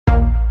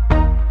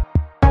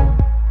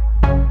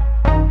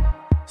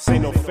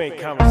ain't no fake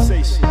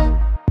conversation.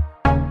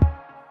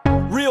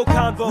 Real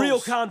convo, real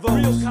convo,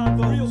 real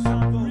convo, real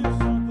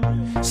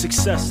convo.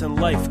 Success in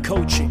life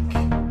coaching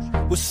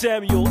with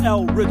Samuel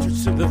L.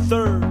 Richardson the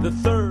third.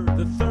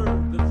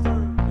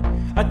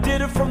 I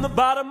did it from the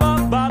bottom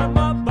up, bottom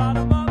up,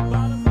 bottom up,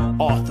 bottom up.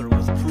 Author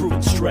with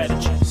proven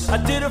strategies. I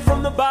did it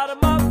from the bottom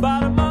up,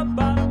 bottom up,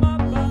 bottom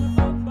up, bottom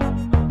up,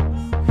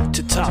 bottom up.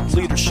 To top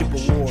leadership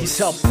awards. He's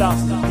helped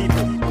thousands of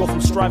people go from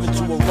striving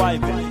to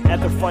arriving at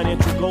their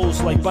financial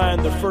goals, like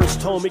buying their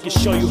first home. He can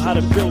show you how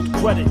to build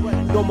credit.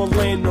 No more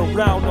laying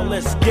around, now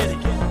let's get it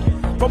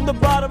from the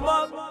bottom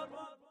up.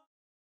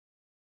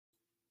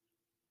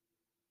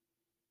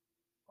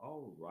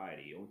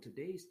 Alrighty, on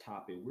today's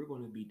topic, we're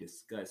going to be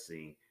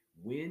discussing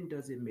when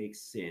does it make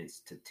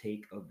sense to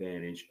take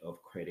advantage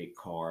of credit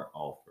card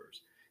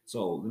offers.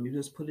 So let me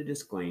just put a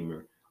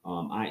disclaimer.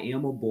 I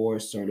am a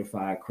board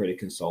certified credit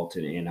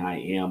consultant and I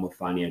am a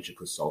financial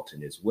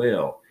consultant as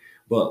well.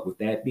 But with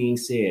that being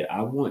said,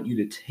 I want you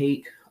to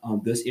take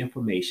this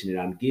information that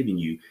I'm giving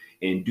you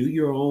and do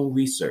your own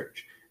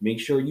research.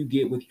 Make sure you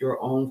get with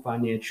your own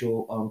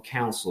financial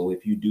counsel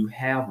if you do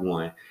have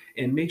one,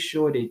 and make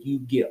sure that you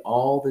get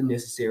all the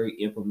necessary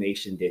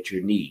information that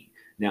you need.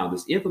 Now,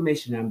 this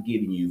information I'm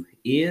giving you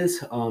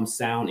is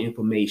sound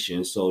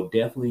information, so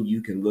definitely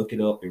you can look it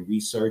up and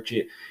research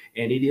it,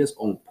 and it is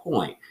on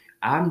point.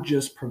 I'm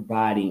just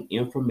providing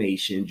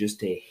information just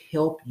to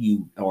help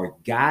you or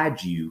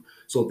guide you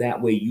so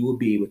that way you will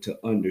be able to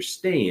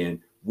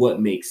understand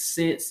what makes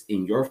sense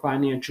in your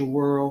financial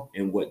world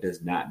and what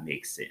does not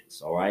make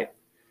sense. All right.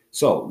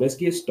 So let's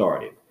get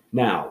started.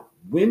 Now,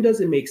 when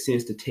does it make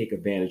sense to take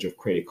advantage of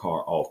credit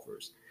card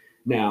offers?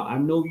 Now, I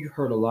know you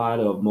heard a lot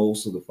of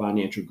most of the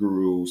financial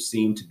gurus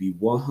seem to be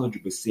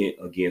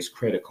 100% against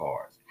credit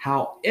cards.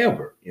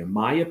 However, in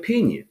my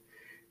opinion,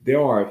 there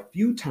are a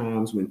few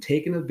times when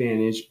taking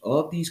advantage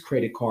of these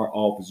credit card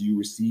offers you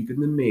receive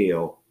in the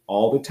mail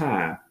all the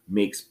time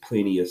makes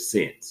plenty of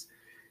sense.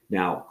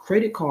 Now,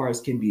 credit cards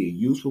can be a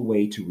useful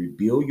way to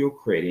rebuild your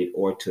credit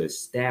or to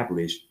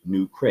establish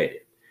new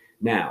credit.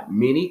 Now,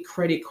 many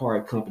credit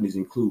card companies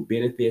include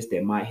benefits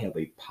that might have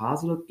a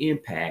positive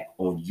impact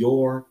on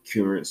your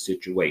current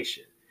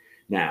situation.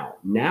 Now,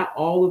 not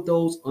all of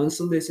those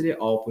unsolicited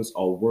offers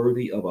are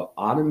worthy of an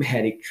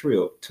automatic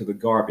trip to the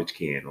garbage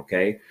can,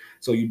 okay?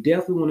 So you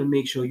definitely want to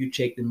make sure you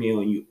check the mail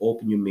and you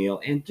open your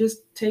mail and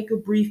just take a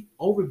brief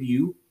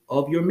overview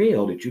of your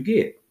mail that you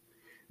get.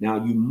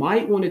 Now, you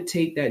might want to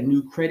take that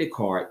new credit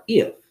card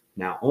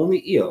only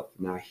if.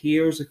 Now,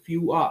 here's a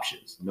few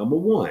options. Number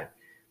one,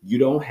 you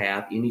don't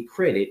have any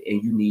credit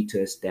and you need to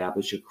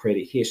establish your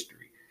credit history.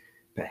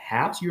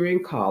 Perhaps you're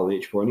in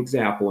college, for an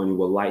example, and you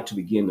would like to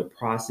begin the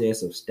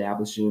process of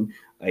establishing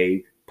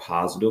a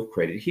positive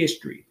credit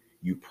history.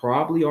 You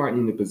probably aren't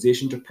in the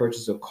position to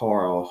purchase a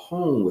car or a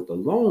home with a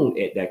loan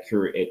at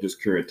this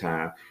current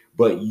time,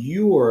 but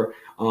you are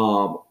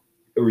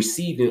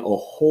receiving a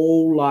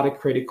whole lot of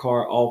credit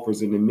card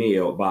offers in the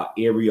mail about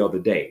every other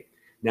day.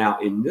 Now,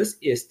 in this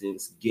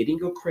instance,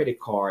 getting a credit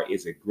card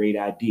is a great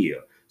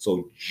idea.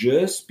 So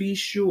just be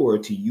sure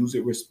to use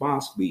it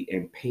responsibly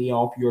and pay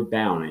off your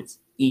balance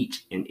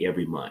each and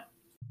every month.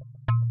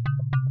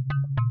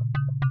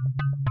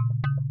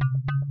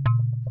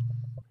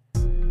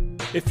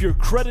 If your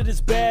credit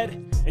is bad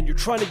and you're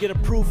trying to get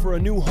approved for a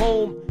new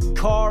home,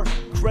 car,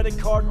 credit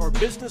card, or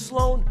business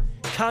loan,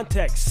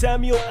 contact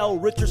Samuel L.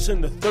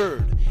 Richardson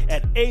III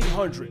at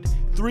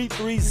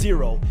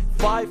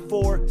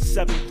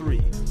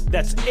 800-330-5473.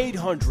 That's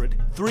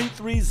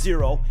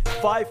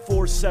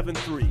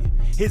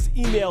 800-330-5473. His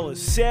email is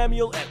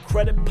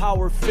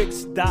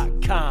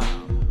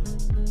samuel@creditpowerfix.com.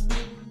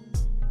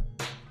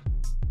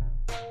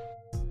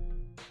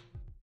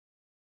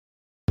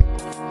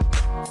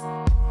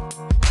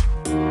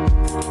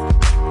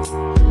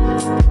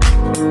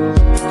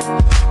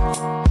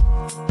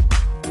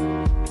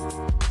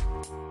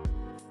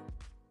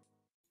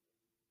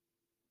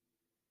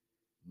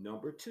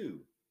 Number two,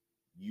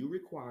 you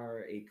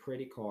require a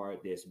credit card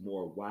that's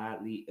more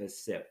widely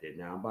accepted.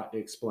 Now, I'm about to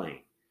explain.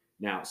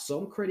 Now,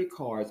 some credit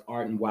cards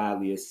aren't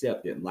widely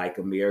accepted, like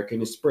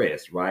American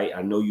Express, right?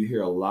 I know you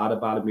hear a lot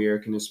about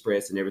American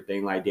Express and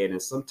everything like that.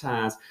 And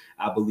sometimes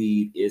I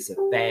believe it's a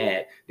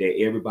fad that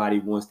everybody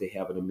wants to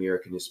have an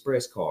American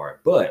Express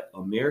card. But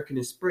American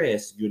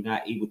Express, you're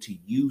not able to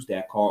use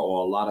that card,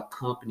 or a lot of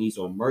companies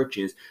or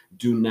merchants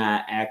do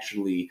not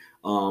actually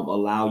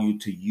allow you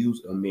to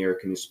use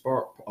American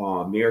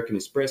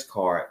Express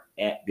card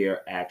at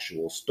their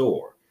actual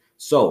store.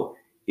 So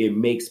it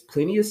makes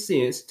plenty of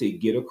sense to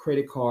get a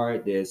credit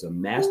card that's a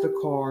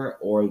MasterCard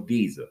or a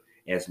Visa,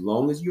 as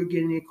long as you're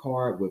getting a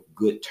card with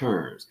good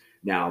terms.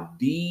 Now,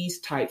 these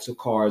types of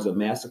cards, a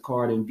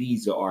MasterCard and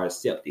Visa, are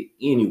accepted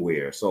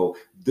anywhere. So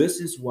this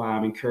is why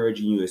I'm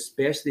encouraging you,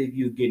 especially if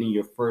you're getting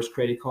your first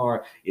credit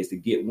card, is to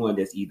get one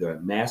that's either a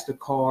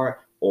MasterCard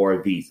or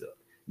a Visa.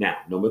 Now,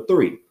 number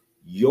three,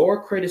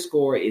 your credit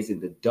score is in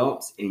the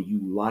dumps and you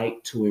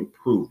like to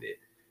improve it.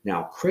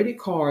 Now, credit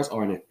cards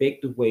are an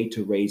effective way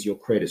to raise your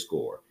credit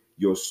score.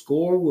 Your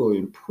score will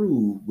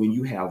improve when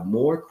you have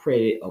more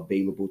credit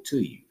available to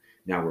you.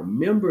 Now,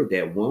 remember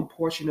that one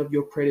portion of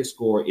your credit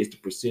score is the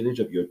percentage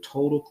of your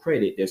total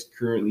credit that's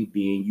currently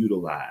being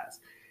utilized.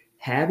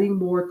 Having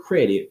more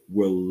credit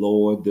will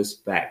lower this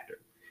factor.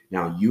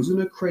 Now,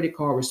 using a credit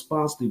card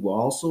responsibly will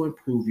also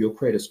improve your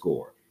credit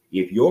score.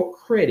 If your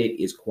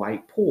credit is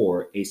quite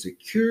poor, a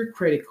secured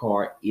credit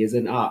card is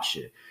an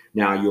option.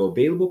 Now, your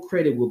available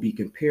credit will be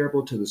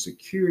comparable to the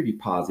security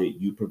deposit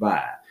you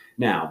provide.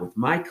 Now, with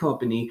my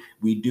company,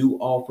 we do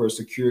offer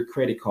secured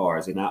credit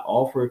cards, and I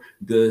offer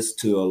this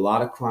to a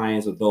lot of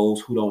clients of those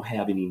who don't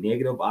have any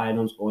negative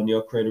items on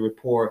their credit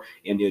report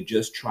and they're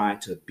just trying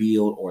to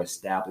build or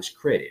establish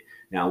credit.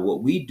 Now,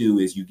 what we do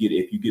is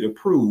if you get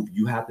approved,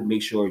 you have to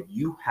make sure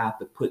you have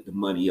to put the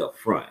money up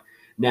front.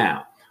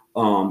 Now,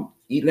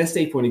 let's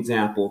say, for an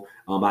example,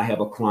 I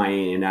have a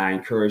client and I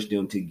encourage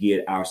them to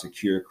get our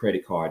secure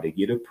credit card. They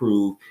get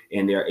approved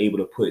and they're able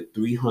to put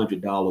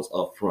 $300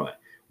 up front.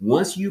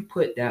 Once you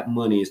put that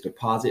money as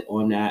deposit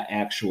on that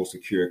actual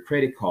secure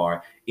credit card,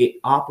 it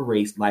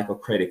operates like a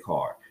credit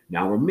card.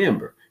 Now,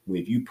 remember,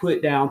 if you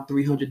put down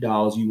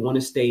 $300, you want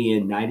to stay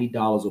in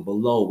 $90 or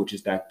below, which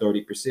is that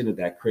 30% of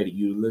that credit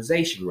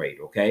utilization rate,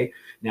 okay?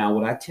 Now,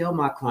 what I tell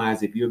my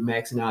clients, if you're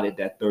maxing out at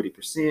that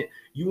 30%,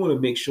 you want to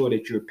make sure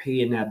that you're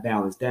paying that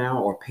balance down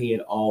or pay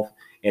it off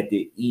at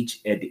the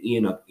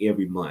end of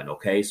every month,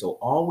 okay? So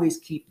always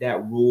keep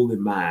that rule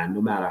in mind,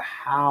 no matter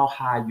how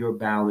high your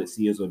balance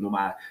is or no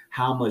matter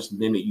how much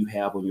limit you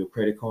have on your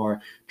credit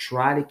card,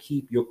 try to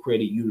keep your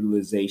credit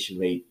utilization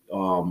rate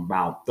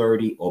around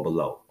 30 or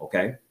below,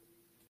 okay?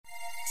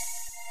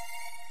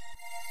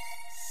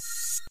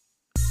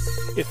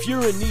 If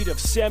you're in need of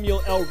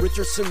Samuel L.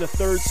 Richardson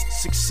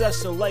III's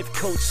Success in Life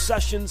Coach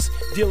sessions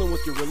dealing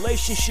with your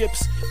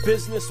relationships,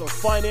 business, or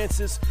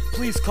finances,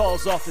 please call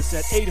his office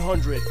at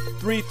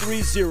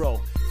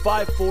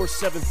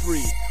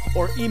 800-330-5473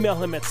 or email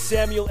him at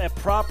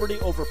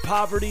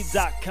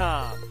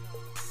samuel@propertyoverpoverty.com.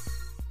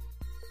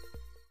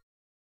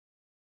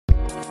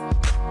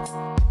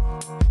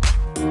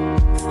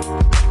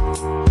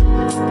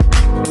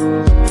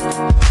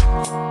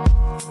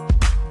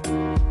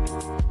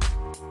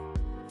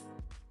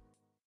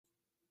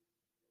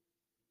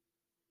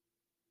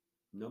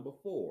 Number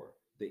 4,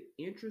 the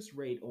interest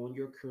rate on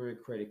your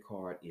current credit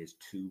card is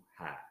too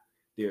high.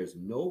 There's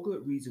no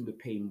good reason to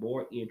pay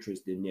more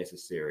interest than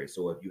necessary.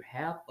 So if you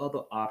have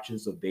other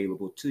options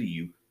available to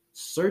you,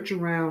 search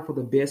around for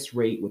the best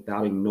rate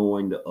without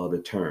ignoring the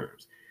other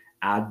terms.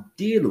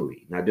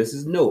 Ideally, now this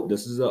is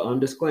a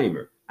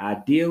disclaimer.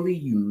 Ideally,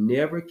 you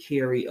never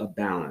carry a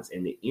balance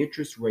and the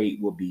interest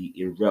rate will be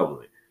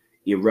irrelevant.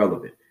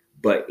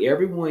 But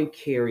everyone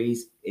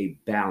carries a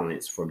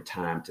balance from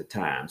time to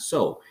time.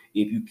 So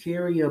if you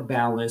carry a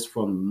balance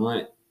from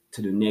month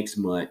to the next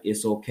month,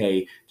 it's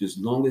okay, just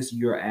as long as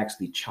you're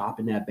actually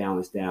chopping that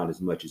balance down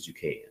as much as you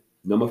can.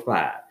 Number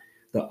 5,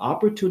 the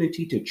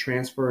opportunity to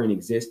transfer an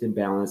existing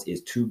balance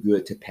is too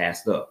good to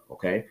pass up,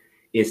 okay?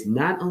 It's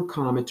not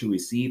uncommon to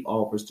receive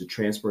offers to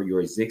transfer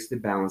your existing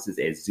balances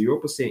at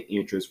 0%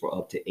 interest for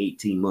up to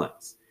 18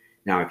 months.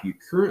 Now, if you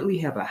currently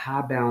have a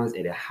high balance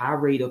at a high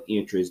rate of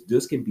interest,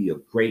 this can be a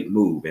great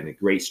move and a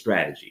great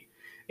strategy.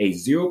 A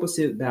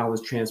 0%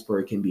 balance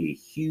transfer can be a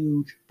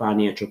huge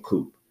financial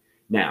coup.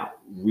 Now,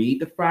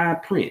 read the fine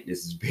print.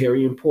 This is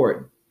very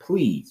important.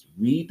 Please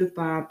read the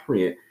fine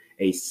print.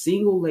 A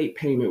single late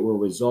payment will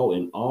result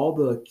in all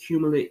the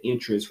cumulative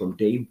interest from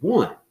day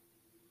one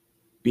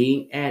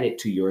being added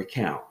to your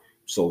account.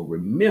 So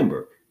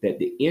remember that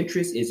the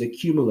interest is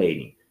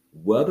accumulating.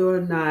 Whether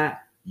or not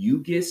you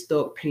get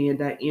stuck paying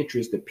that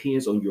interest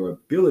depends on your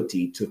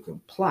ability to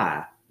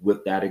comply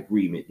with that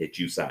agreement that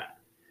you signed.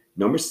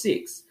 Number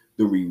 6,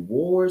 the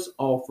rewards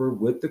offered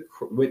with the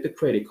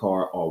credit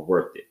card are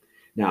worth it.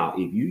 Now,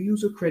 if you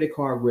use a credit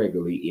card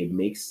regularly, it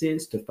makes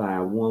sense to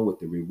find one with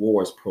the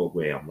rewards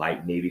program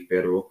like Navy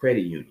Federal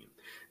Credit Union.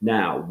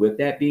 Now, with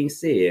that being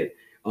said,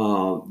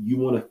 you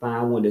want to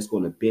find one that's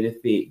going to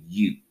benefit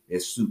you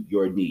and suit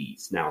your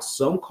needs. Now,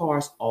 some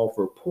cards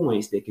offer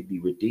points that can be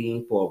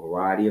redeemed for a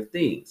variety of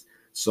things.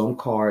 Some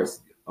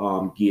cards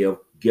give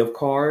gift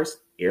cards,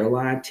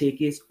 airline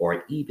tickets,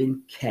 or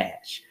even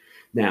cash.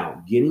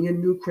 Now, getting a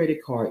new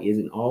credit card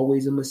isn't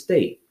always a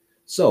mistake.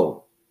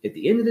 So, at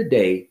the end of the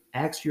day,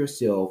 ask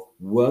yourself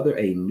whether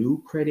a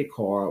new credit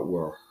card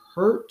will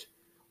hurt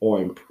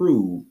or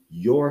improve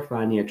your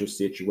financial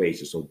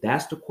situation. So,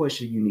 that's the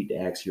question you need to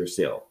ask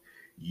yourself.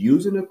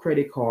 Using a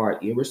credit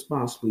card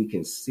irresponsibly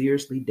can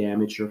seriously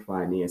damage your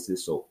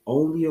finances. So,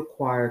 only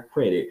acquire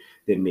credit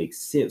that makes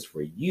sense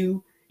for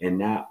you. And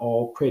not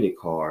all credit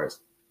cards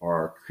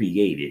are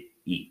created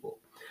equal.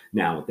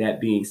 Now, with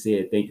that being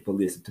said, thank you for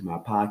listening to my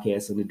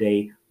podcast on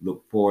today.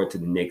 Look forward to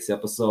the next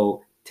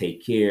episode.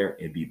 Take care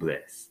and be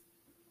blessed.